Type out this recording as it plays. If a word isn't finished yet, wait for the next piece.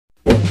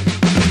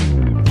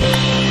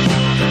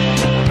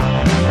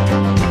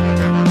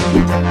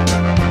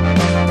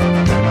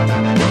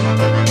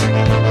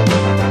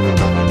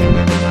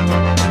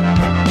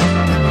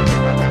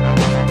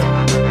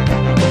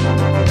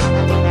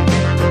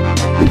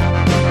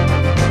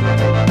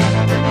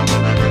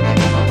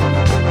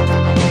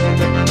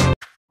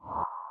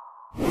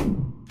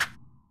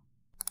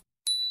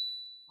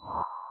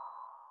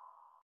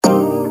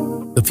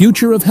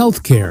future of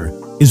healthcare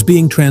is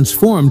being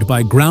transformed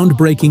by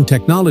groundbreaking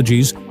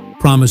technologies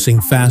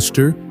promising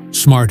faster,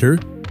 smarter,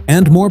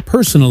 and more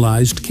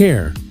personalized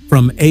care.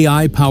 From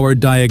AI-powered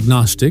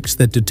diagnostics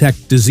that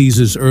detect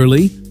diseases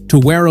early to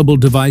wearable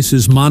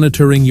devices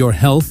monitoring your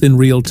health in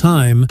real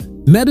time,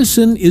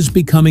 medicine is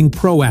becoming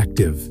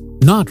proactive,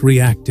 not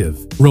reactive.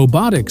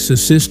 Robotics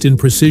assist in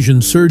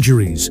precision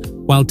surgeries,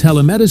 while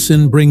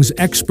telemedicine brings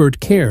expert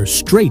care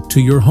straight to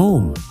your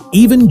home.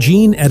 Even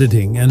gene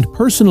editing and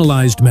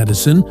personalized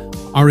medicine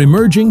are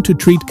emerging to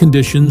treat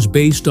conditions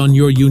based on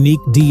your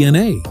unique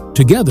DNA.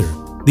 Together,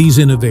 these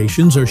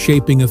innovations are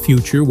shaping a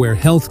future where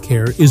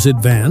healthcare is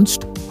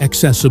advanced,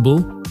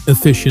 accessible,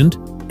 efficient,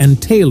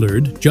 and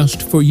tailored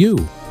just for you.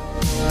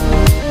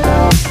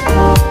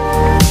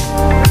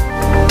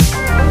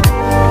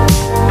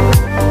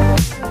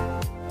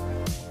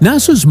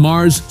 NASA's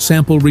Mars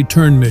Sample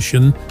Return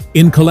mission,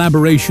 in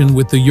collaboration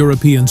with the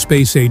European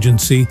Space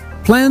Agency,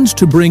 plans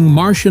to bring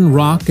Martian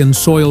rock and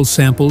soil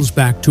samples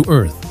back to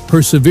Earth.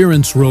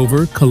 Perseverance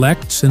rover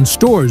collects and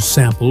stores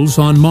samples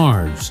on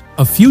Mars.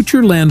 A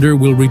future lander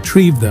will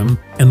retrieve them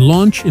and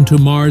launch into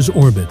Mars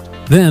orbit.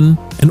 Then,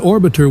 an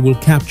orbiter will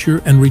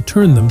capture and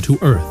return them to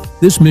Earth.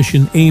 This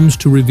mission aims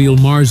to reveal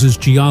Mars's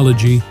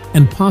geology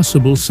and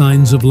possible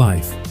signs of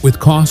life. With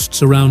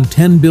costs around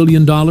 $10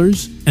 billion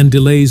and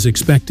delays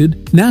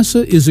expected,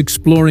 NASA is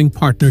exploring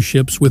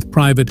partnerships with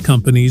private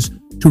companies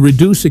to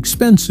reduce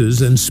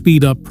expenses and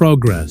speed up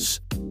progress.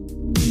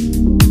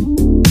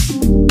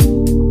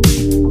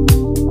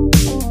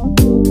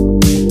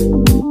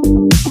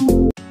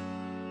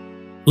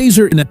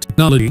 Laser internet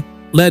technology,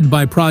 led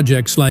by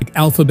projects like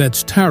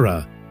Alphabet's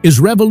Tara, is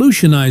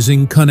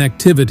revolutionizing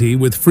connectivity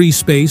with free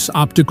space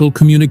optical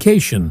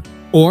communication,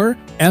 or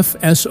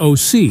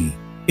FSOC.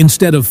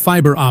 Instead of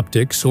fiber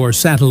optics or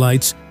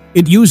satellites,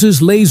 it uses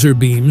laser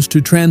beams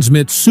to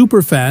transmit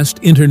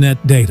superfast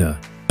internet data.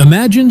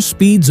 Imagine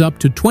speeds up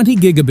to 20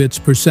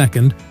 gigabits per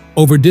second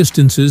over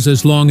distances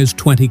as long as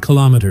 20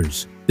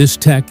 kilometers. This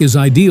tech is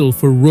ideal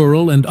for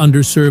rural and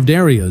underserved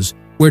areas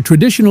where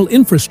traditional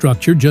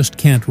infrastructure just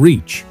can't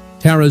reach.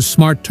 Tara's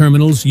smart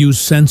terminals use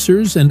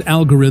sensors and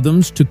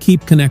algorithms to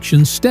keep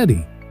connections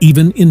steady,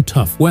 even in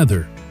tough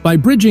weather. By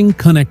bridging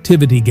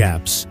connectivity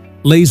gaps,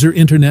 laser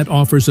internet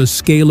offers a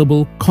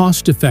scalable,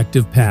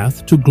 cost-effective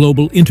path to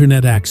global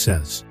internet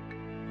access.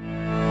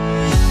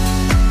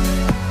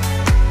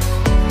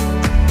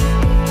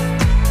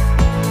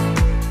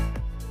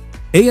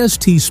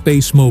 AST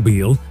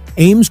SpaceMobile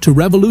aims to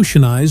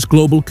revolutionize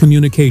global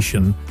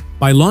communication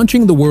by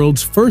launching the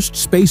world's first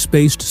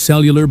space-based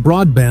cellular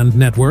broadband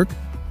network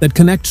that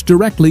connects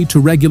directly to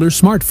regular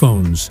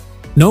smartphones.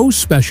 No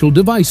special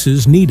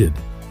devices needed.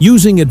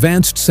 Using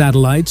advanced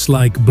satellites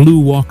like Blue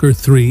Walker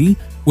 3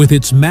 with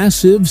its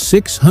massive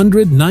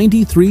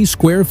 693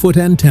 square foot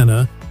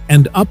antenna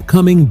and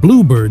upcoming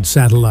Bluebird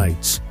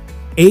satellites,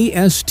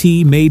 AST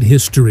made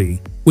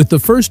history with the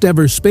first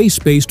ever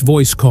space-based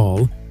voice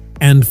call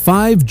and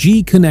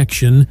 5G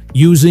connection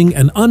using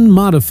an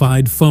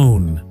unmodified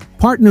phone.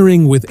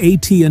 Partnering with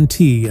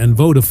AT&T and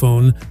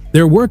Vodafone,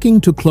 they're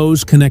working to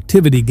close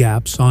connectivity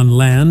gaps on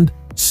land,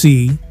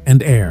 sea,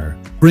 and air,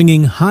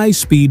 bringing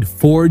high-speed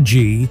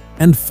 4G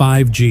and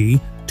 5G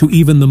to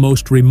even the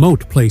most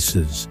remote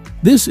places.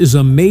 This is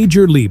a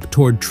major leap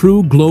toward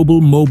true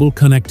global mobile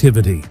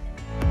connectivity.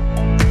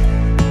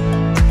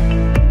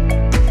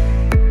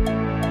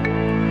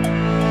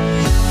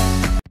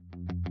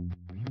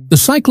 The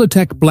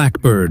Cyclotech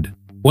Blackbird.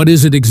 What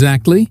is it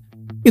exactly?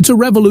 It's a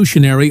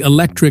revolutionary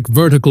electric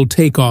vertical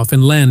takeoff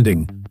and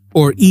landing,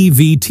 or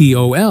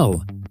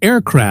eVTOL,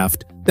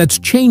 aircraft that's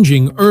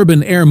changing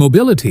urban air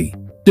mobility.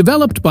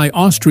 Developed by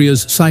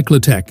Austria's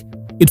Cyclotech,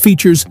 it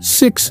features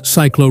 6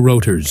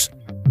 cyclorotors,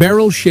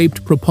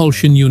 barrel-shaped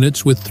propulsion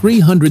units with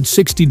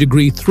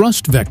 360-degree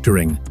thrust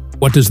vectoring.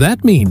 What does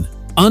that mean?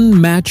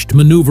 Unmatched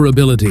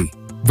maneuverability,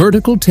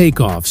 vertical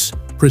takeoffs,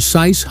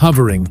 precise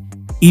hovering,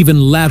 even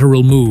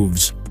lateral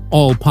moves,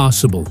 all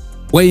possible.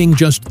 Weighing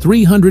just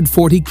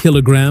 340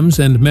 kilograms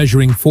and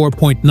measuring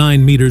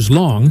 4.9 meters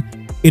long,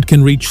 it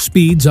can reach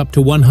speeds up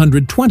to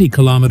 120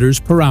 kilometers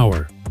per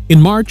hour.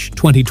 In March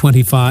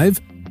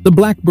 2025, the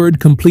Blackbird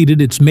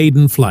completed its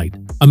maiden flight,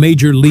 a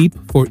major leap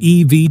for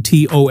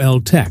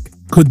eVTOL tech.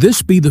 Could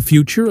this be the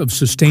future of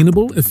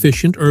sustainable,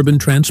 efficient urban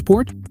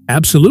transport?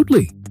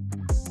 Absolutely.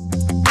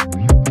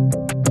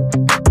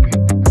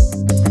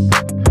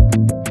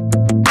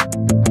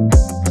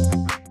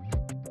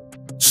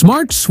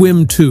 Smart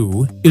Swim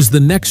 2 is the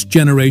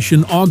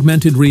next-generation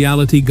augmented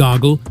reality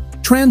goggle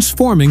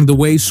transforming the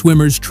way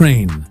swimmers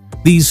train.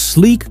 These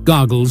sleek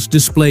goggles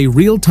display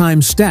real-time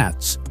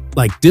stats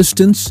like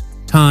distance,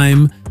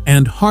 time,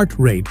 and heart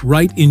rate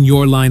right in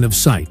your line of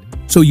sight,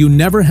 so you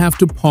never have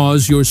to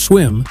pause your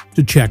swim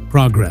to check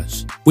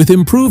progress. With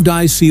improved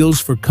eye seals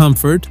for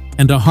comfort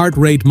and a heart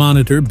rate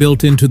monitor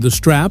built into the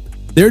strap,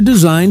 they're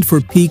designed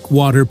for peak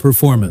water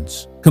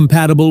performance.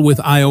 Compatible with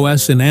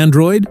iOS and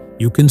Android,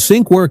 you can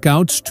sync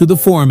workouts to the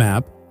Form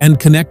app and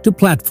connect to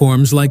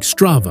platforms like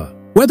Strava.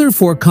 Whether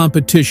for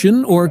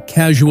competition or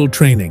casual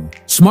training,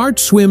 Smart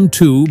Swim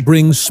 2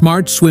 brings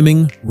smart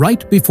swimming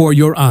right before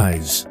your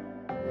eyes.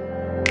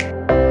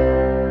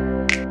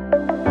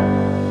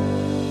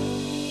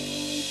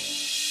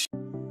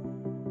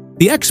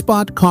 The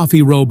XBOT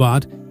coffee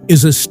robot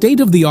is a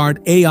state-of-the-art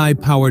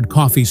AI-powered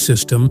coffee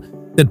system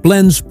that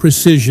blends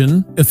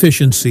precision,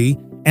 efficiency,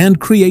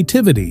 and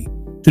creativity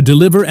to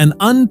deliver an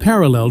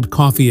unparalleled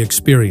coffee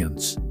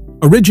experience.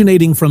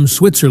 Originating from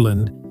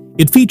Switzerland,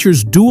 it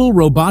features dual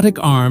robotic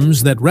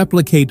arms that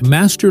replicate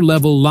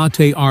master-level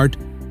latte art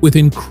with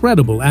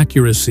incredible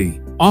accuracy,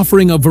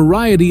 offering a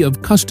variety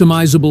of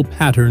customizable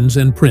patterns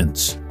and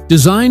prints.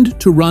 Designed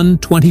to run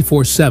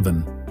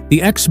 24/7,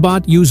 the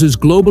XBOT uses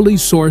globally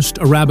sourced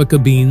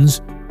Arabica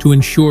beans to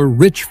ensure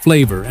rich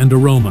flavor and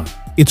aroma.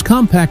 Its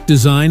compact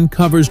design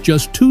covers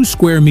just 2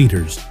 square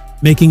meters,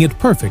 making it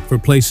perfect for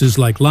places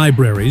like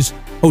libraries,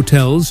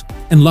 hotels,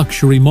 and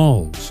luxury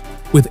malls.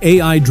 With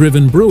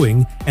AI-driven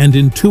brewing and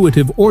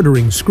intuitive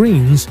ordering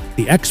screens,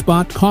 the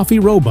XBOT coffee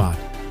robot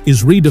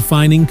is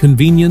redefining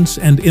convenience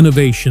and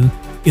innovation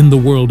in the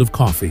world of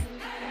coffee.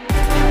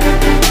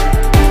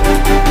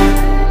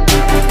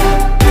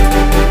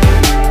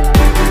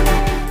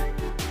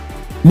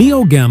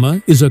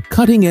 NeoGamma is a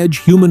cutting-edge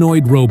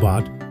humanoid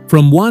robot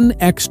from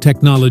 1X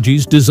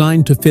Technologies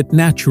designed to fit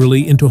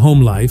naturally into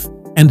home life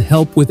and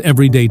help with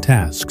everyday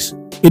tasks.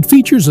 It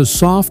features a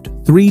soft,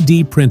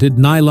 3D-printed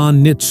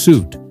nylon knit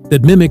suit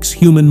that mimics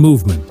human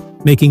movement,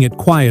 making it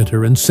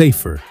quieter and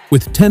safer,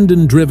 with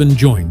tendon-driven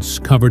joints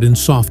covered in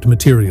soft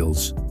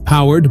materials.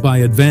 Powered by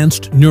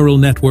advanced neural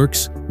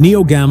networks,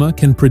 NeoGamma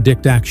can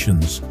predict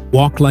actions,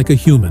 walk like a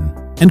human,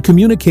 and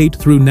communicate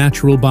through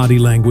natural body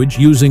language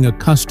using a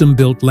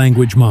custom-built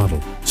language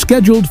model.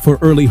 Scheduled for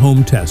early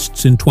home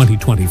tests in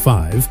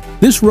 2025,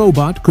 this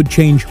robot could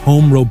change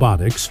home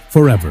robotics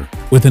forever,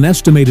 with an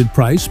estimated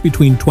price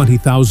between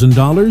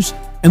 $20,000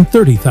 and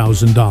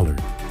 $30,000.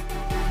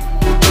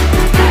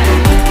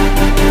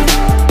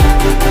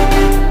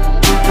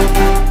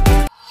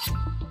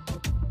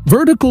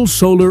 Vertical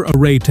solar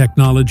array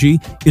technology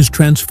is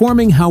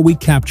transforming how we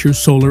capture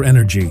solar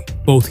energy,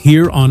 both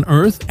here on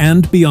Earth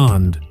and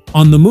beyond.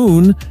 On the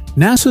Moon,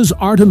 NASA's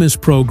Artemis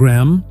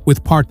program,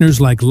 with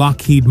partners like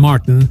Lockheed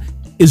Martin,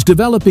 is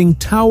developing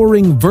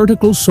towering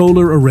vertical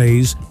solar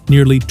arrays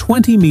nearly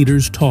 20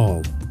 meters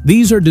tall.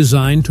 These are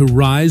designed to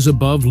rise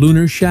above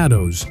lunar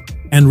shadows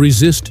and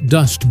resist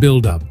dust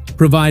buildup,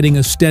 providing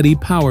a steady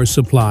power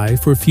supply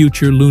for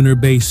future lunar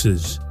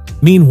bases.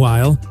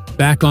 Meanwhile,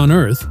 back on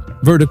Earth,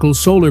 vertical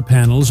solar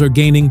panels are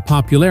gaining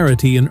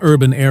popularity in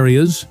urban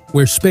areas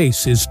where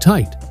space is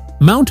tight.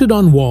 Mounted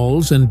on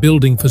walls and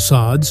building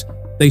facades,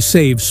 they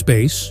save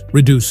space,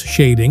 reduce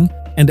shading,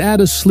 and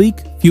add a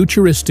sleek,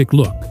 futuristic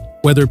look.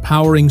 Whether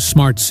powering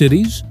smart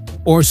cities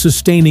or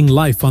sustaining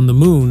life on the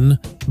Moon,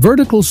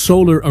 vertical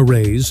solar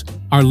arrays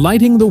are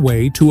lighting the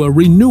way to a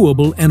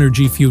renewable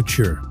energy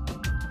future.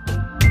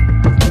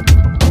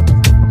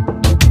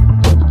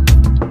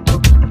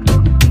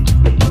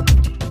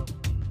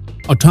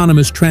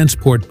 Autonomous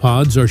transport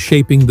pods are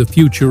shaping the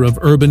future of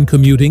urban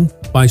commuting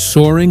by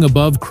soaring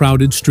above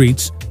crowded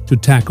streets to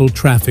tackle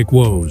traffic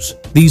woes.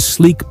 These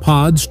sleek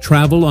pods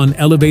travel on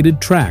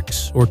elevated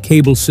tracks or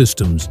cable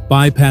systems,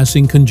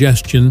 bypassing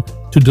congestion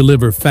to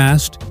deliver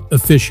fast,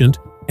 efficient,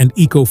 and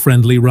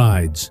eco-friendly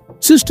rides.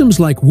 Systems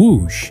like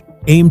Whoosh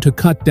aim to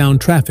cut down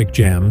traffic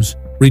jams,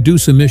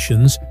 reduce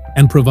emissions,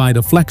 and provide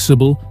a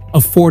flexible,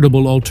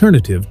 affordable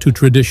alternative to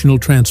traditional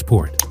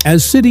transport.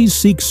 As cities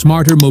seek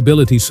smarter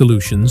mobility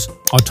solutions,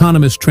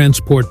 autonomous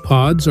transport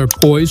pods are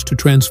poised to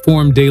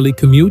transform daily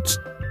commutes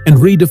and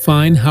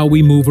redefine how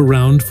we move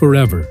around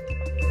forever.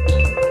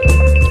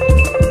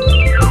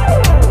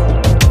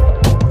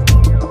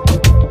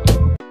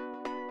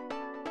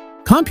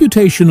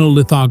 Computational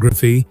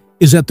lithography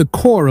is at the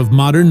core of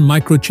modern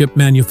microchip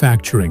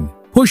manufacturing,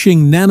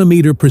 pushing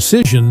nanometer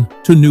precision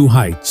to new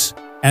heights.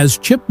 As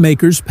chip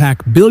makers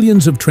pack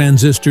billions of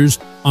transistors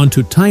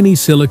onto tiny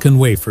silicon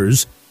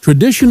wafers,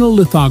 traditional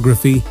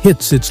lithography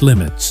hits its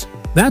limits.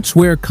 That's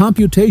where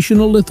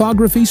computational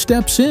lithography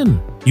steps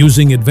in,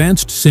 using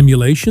advanced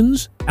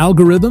simulations,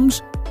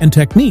 algorithms, and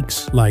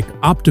techniques like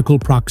optical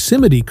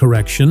proximity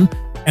correction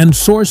and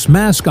source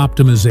mask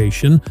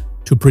optimization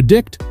to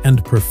predict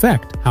and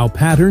perfect how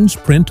patterns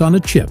print on a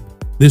chip.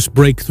 This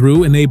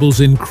breakthrough enables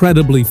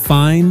incredibly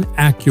fine,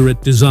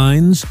 accurate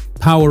designs,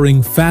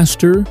 powering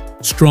faster,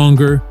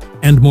 stronger,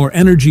 and more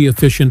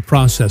energy-efficient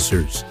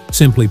processors.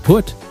 Simply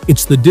put,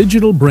 it's the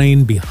digital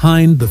brain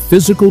behind the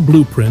physical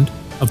blueprint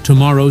of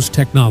tomorrow's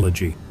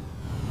technology.